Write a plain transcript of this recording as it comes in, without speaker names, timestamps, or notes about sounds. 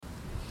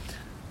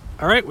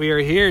All right, we are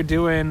here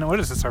doing,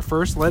 what is this, our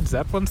first Led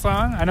Zeppelin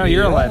song? I know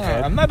you're a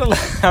Leadhead. I'm not a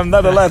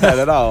Leadhead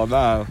at all,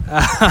 no.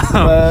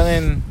 But,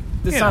 I mean,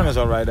 this song is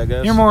all right, I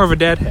guess. You're more of a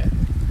Deadhead.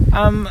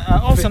 I'm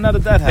also not a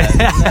Deadhead.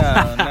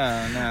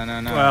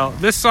 No. Well,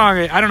 this song,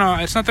 I don't know,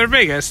 it's not their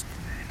biggest,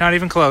 not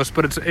even close,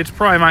 but it's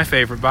probably my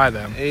favorite by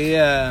them.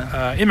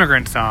 Yeah.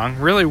 Immigrant Song,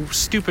 really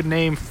stupid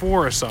name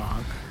for a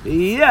song.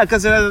 Yeah,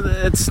 because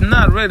it's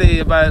not really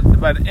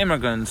about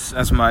immigrants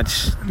as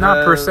much.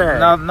 Not per se.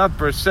 Not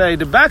per se.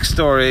 The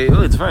backstory.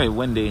 Oh, it's very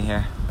windy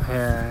here.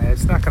 Yeah,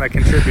 it's not going to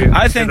contribute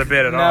to the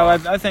bit at all.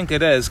 I think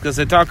it is, because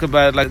they talk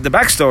about, like, the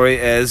backstory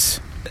is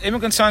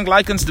Immigrant Song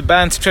likens the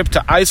band's trip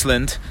to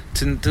Iceland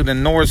to the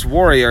Norse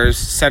warriors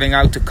setting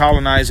out to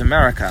colonize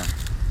America.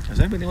 Does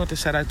anybody know what they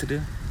set out to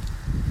do?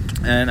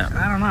 I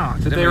don't know.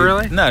 Did they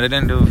really? No, they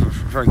didn't do a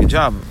very good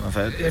job of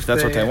it, if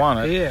that's what they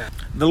wanted. Yeah.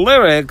 The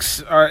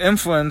lyrics are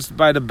influenced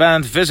by the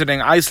band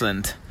visiting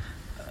Iceland,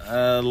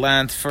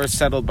 land first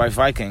settled by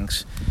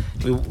Vikings.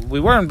 We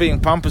weren't being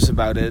pompous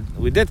about it.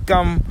 We did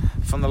come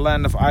from the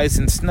land of ice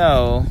and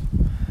snow.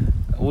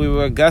 We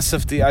were guests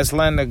of the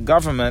Icelandic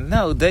government.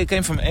 No, they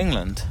came from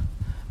England.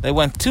 They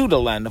went to the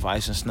land of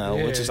ice and snow,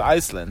 which is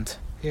Iceland.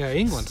 Yeah,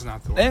 England's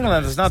not the land.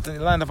 England is not the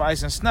land of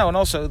ice and snow, and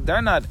also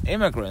they're not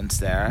immigrants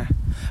there.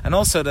 And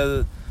also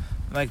the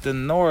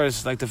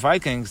Norse, like the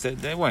Vikings,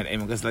 they weren't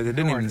immigrants. Like they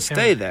didn't even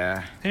stay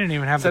there. They didn't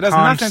even have the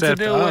concept nothing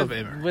to do of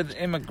with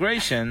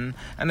immigration,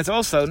 and it's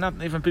also not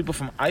even people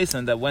from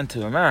Iceland that went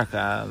to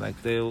America.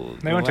 Like they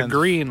went to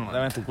Greenland. They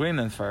went to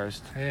Greenland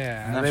first.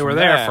 Yeah, and they were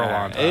there for a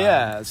long time.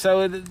 Yeah,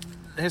 so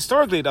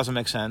historically it doesn't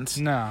make sense.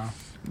 No,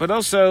 but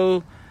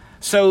also,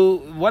 so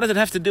what does it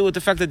have to do with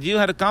the fact that you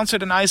had a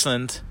concert in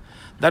Iceland?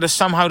 That is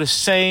somehow the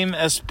same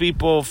as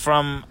people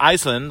from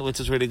Iceland, which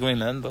is really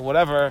Greenland, but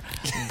whatever,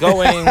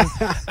 going,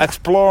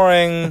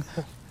 exploring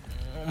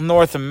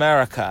North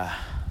America.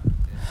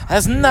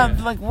 Has not,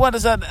 like, what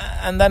is that?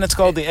 And then it's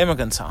called the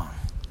Immigrant Song.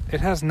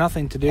 It has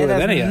nothing to do with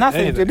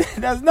anything.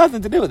 It has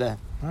nothing to do with that.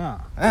 Oh.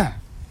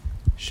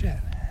 Shit.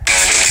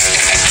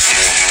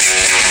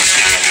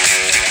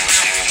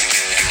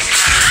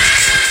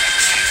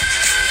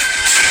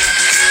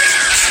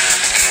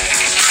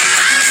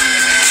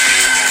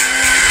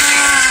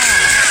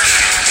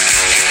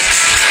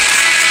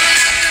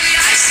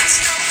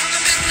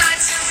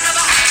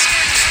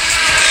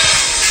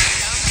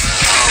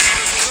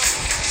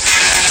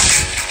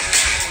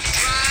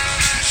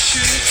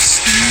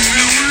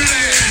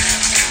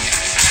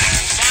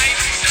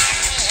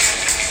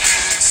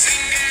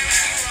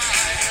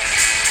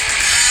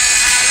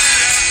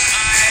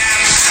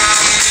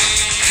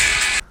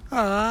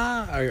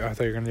 I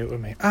thought you were going to do it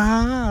with me.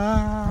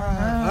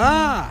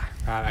 I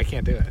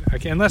can't do it.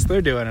 Unless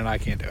they're doing it, I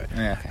can't do it.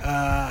 Yeah,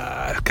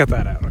 okay. Cut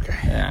that out, okay.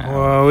 Yeah.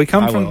 Well, we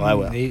come from... I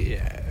will.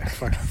 Yeah,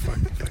 fuck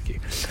you.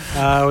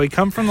 We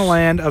come from the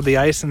land of the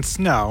ice and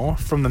snow,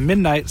 from the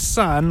midnight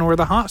sun where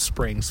the hot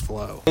springs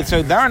flow.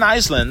 So they're in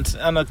Iceland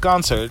on a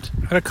concert.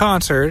 At a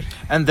concert.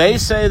 And they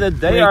say that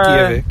they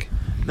are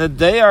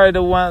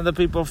the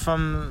people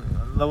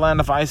from the land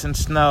of ice and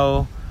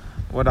snow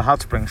where the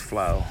hot springs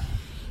flow.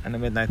 And the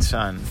midnight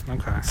sun.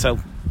 Okay. So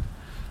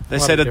they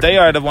say that they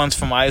are the ones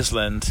from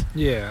Iceland.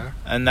 Yeah.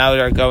 And now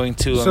they're going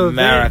to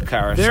America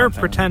or something. They're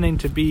pretending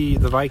to be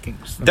the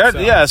Vikings. But their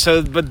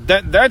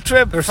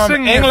trip they're from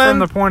singing England, it from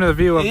the point of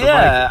view of the Vikings.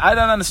 Yeah, I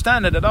don't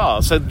understand it at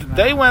all. So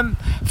they went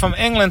from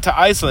England to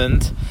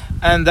Iceland,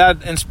 and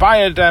that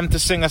inspired them to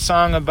sing a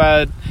song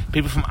about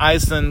people from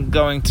Iceland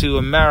going to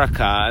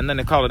America, and then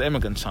they call it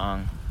Immigrant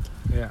Song.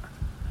 Yeah.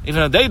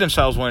 Even though they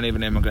themselves weren't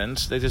even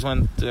immigrants, they just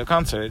went to a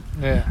concert.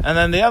 Yeah. And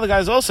then the other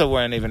guys also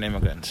weren't even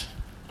immigrants.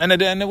 And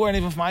they weren't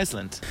even from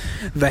Iceland.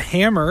 The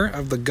hammer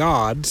of the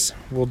gods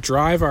will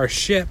drive our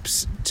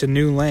ships to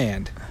new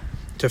land.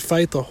 To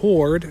fight the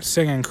horde,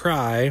 sing and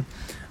cry,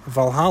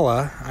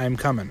 Valhalla, I am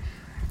coming.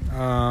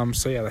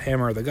 The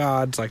hammer of the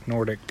gods, like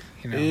Nordic,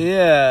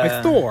 Yeah.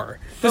 Like Thor.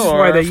 This is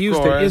why they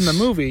used it in the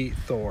movie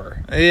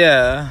Thor.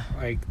 Yeah.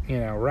 Like,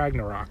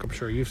 Ragnarok. I'm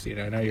sure you've seen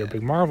it. I know you're a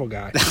big Marvel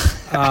guy.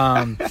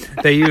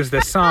 They used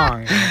this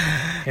song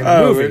in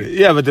the movie.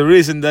 Yeah, but the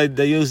reason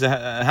they used the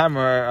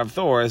hammer of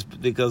Thor is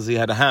because he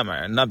had a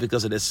hammer, not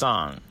because of this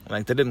song.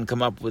 Like, they didn't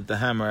come up with the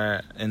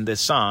hammer in this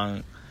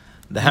song.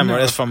 The hammer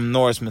is from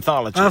Norse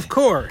mythology. Of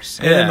course.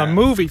 And in the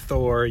movie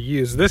Thor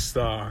used this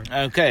song.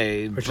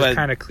 Okay. Which is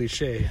kind of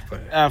cliche,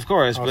 but of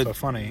course, also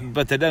funny.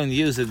 But they don't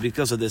use it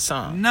because of this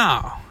song.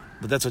 No.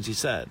 But that's what you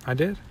said. I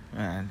did?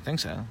 I think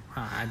so.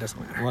 It doesn't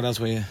matter. What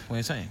else were you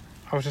saying?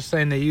 I was just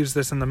saying they used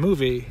this in the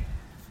movie.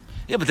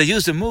 Yeah, but they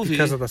used the movie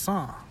because of the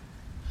song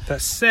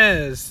that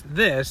says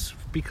this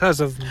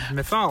because of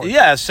mythology.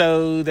 Yeah,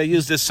 so they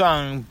used this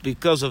song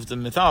because of the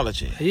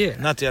mythology. Yeah.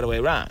 Not the other way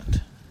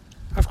around.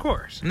 Of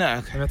course. No,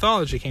 okay. The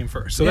mythology came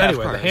first. So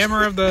anyway, the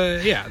hammer of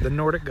the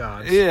Nordic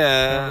gods.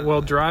 Yeah.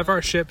 Will drive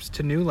our ships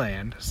to new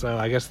land. So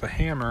I guess the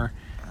hammer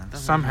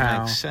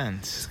somehow makes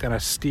sense. Is going to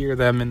steer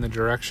them in the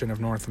direction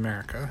of North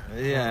America.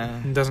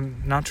 Yeah.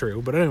 Not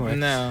true, but anyway.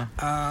 No.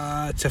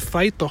 To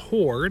fight the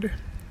horde,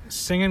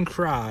 sing and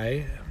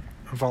cry,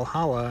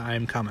 Valhalla, I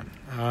am coming.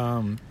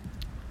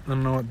 I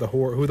don't know what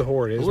who the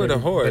horde is. Who are the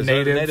hordes? The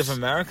natives. Native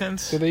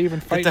Americans? Do they even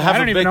fight? Did they have I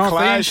don't a even big know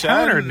clash? if they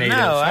encountered natives.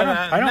 No,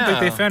 I don't think no.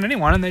 they found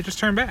anyone, and they just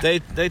turned back.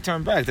 They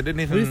turned back. They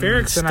didn't even Leif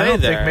Erikson, stay I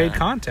don't there. think, made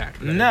contact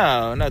with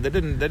No, they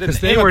didn't. They didn't.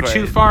 because they were immigrate.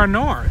 too far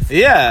north.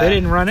 Yeah, They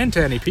didn't run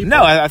into any people.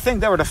 No, I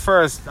think they were the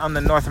first on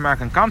the North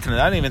American continent.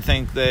 I don't even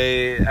think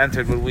they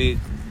entered what we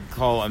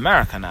call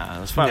America now.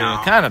 It was probably No.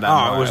 in Canada. Oh,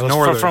 more. it was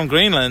northern. from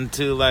Greenland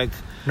to like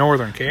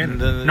Northern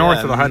Canada, north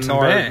of the Hudson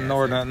Bay,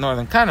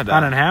 northern Canada.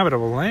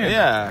 uninhabitable land.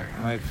 Yeah,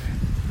 like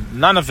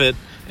none of it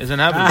is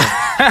inhabitable.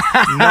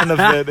 None of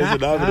it is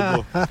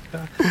inhabitable.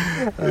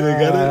 You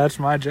get it? That's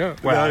my joke.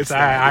 Well, No, it's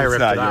I ripped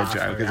not it your off.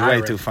 joke. It's I way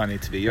ripped too it. funny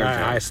to be your joke.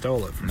 I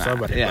stole it from Nah,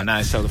 somebody. Yeah, but- no,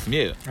 I stole it from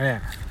you. Yeah,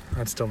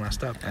 that's still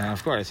messed up. Yeah,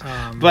 of course.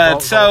 But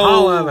But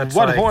Valhalla, that's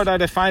what like- horde are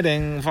they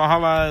fighting?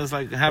 Valhalla is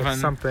like It's heaven.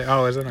 something.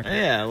 Oh, isn't it?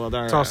 Yeah, well,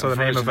 It's also the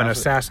name of an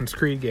Assassin's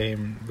Creed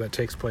game that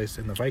takes place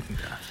in the Viking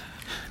times.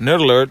 Nerd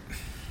alert.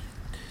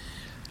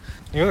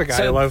 You're the guy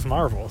So- who loves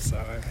Marvel, so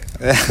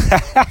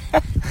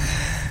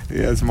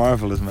Yeah, it's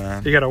marvelous,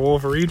 man. you got a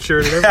Wolverine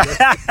shirt and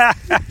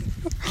everything.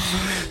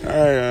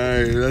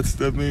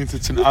 That means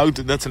it's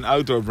that's an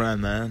outdoor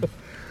brand, man.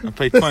 I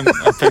paid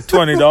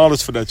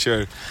 $20 for that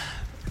shirt.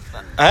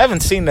 I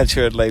haven't seen that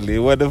shirt lately.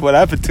 What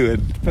happened to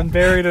it? Been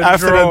buried in a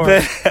After drawer.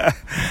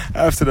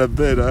 After that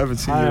bit, I haven't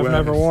seen you I've wear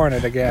never it. worn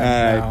it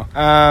again. All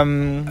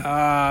No.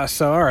 right.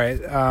 So all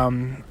right,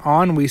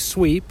 on we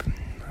sweep.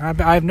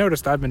 I've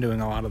noticed I've been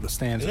doing a lot of the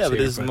stanzas. Yeah, but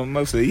here, this is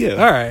mostly you. all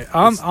right.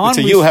 On It's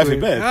a we you sweep. heavy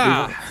bit.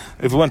 Ah,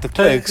 If you want the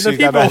clicks, the you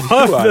people gotta have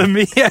love you the on.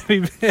 me heavy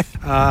bit.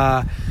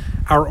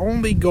 Our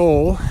only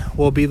goal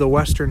will be the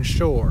Western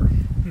Shore.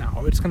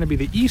 No, it's going to be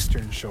the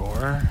Eastern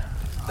Shore.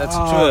 That's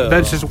true.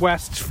 That's just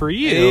west for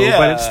you, Yeah.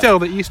 but it's still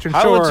the Eastern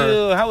How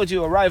Shore. would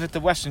you arrive at the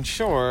Western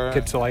Shore?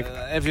 Get to, like,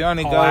 if you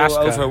only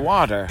Alaska. go over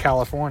water.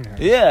 California.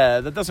 Yeah,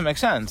 that doesn't make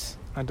sense.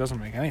 That doesn't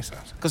make any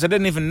sense. Because I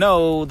didn't even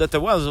know that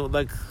there was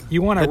like.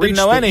 You want I to didn't reach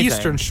know the anything.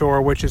 Eastern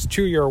Shore, which is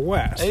to your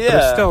west, but it's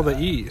Yeah. still the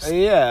east.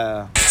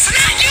 Yeah. So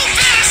now you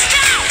better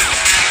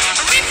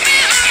stop.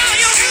 Rebuild all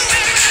your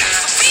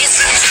ruins. Peace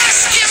and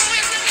trust can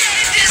win the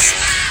day this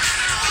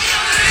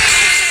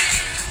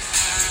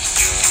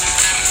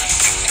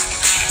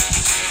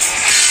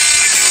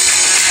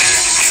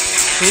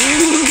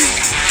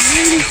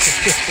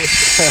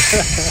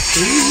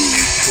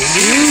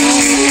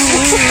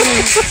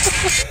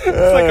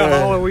It's like a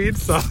Halloween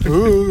song.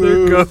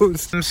 There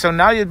goes. So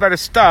now you'd better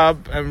stop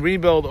and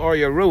rebuild all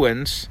your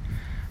ruins.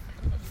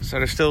 So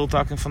they're still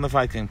talking from the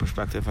Viking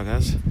perspective, I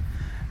guess.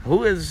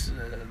 Who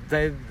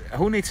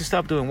needs to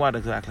stop doing what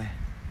exactly?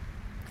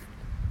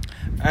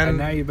 And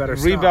now you better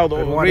stop. rebuild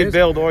And what is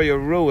rebuild it? all your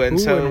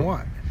ruins. Who so and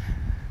what?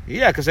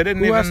 yeah, because they didn't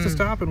Who even. has to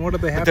stop, and what do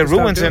they have But the to stop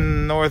ruins doing?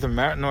 in North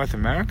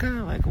America,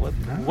 like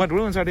what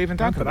ruins are they even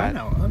Not talking that I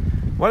about? know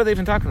of. What are they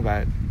even talking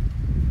about?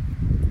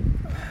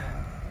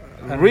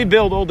 don't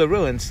Rebuild all the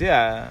ruins.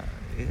 Yeah.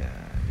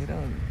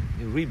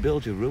 You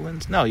rebuild your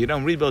ruins. No, you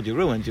don't rebuild your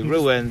ruins. Your You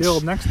just ruins.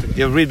 build next to it.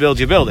 You rebuild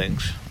your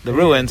buildings. The Yeah.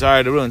 ruins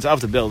are the ruins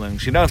of the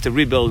buildings. You don't have to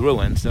rebuild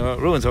ruins. The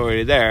ruins are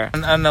already there. I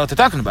don't know what they're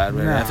talking about,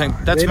 really. No, I think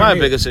that's they my don't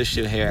either. biggest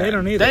issue here. They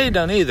don't either. They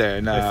don't either,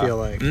 no. I feel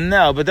like.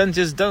 No, but then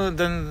just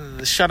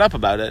don't shut up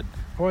about it.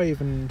 Why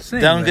even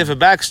sing? Don't then? give a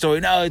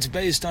backstory. No, it's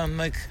based on,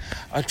 like,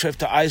 our trip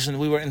to Iceland.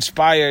 We were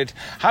inspired.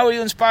 How are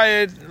you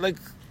inspired? Like,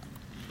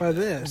 By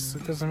this,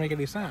 it doesn't make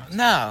any sense.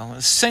 no.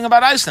 Sing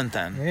about Iceland,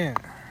 then. Yeah.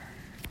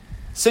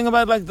 Sing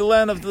about, like, the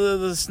land of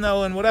the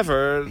snow and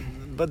whatever,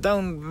 but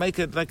don't make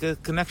it like a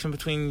connection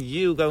between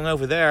you going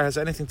over there has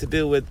anything to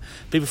do with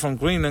people from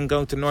Greenland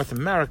going to North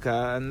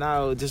America and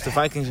now just the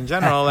Vikings in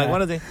general. Like,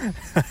 what are they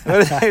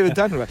even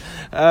talking about?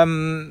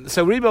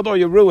 So rebuild all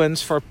your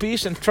ruins, for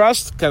peace and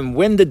trust can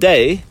win the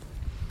day.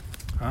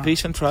 Huh?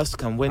 Peace and trust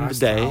can win That's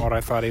the day. not what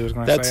I thought he was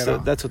going to say. At all.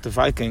 That's what the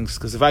Vikings,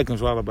 because the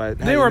Vikings were all about.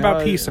 They were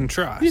about peace and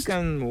trust. You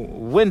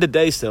can win the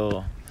day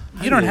still.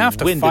 You don't have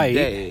to win the fight.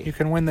 day. You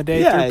can win the day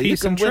Yeah, through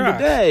peace you and can win trust.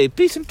 the day.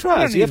 Peace and You don't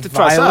trust. You have need to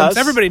trust violence. us.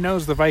 Everybody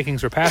knows the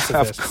Vikings were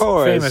pacifists. Of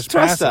course, Famous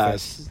trust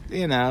pacifists. us.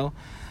 You know,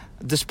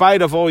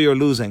 despite of all your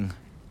losing,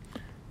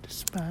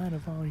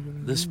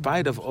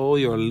 Despite of all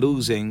your you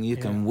Yeah.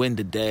 can win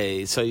the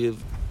day. So you.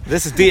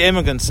 This is the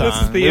immigrant song.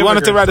 This is the we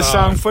wanted to write immigrant a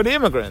song song. for the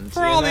immigrants. For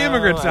you all the know?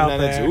 immigrants And out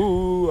then it's, there.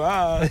 ooh,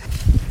 ah.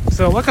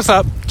 So look us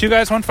up. 2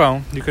 Guys, 1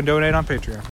 Phone. You can donate on Patreon.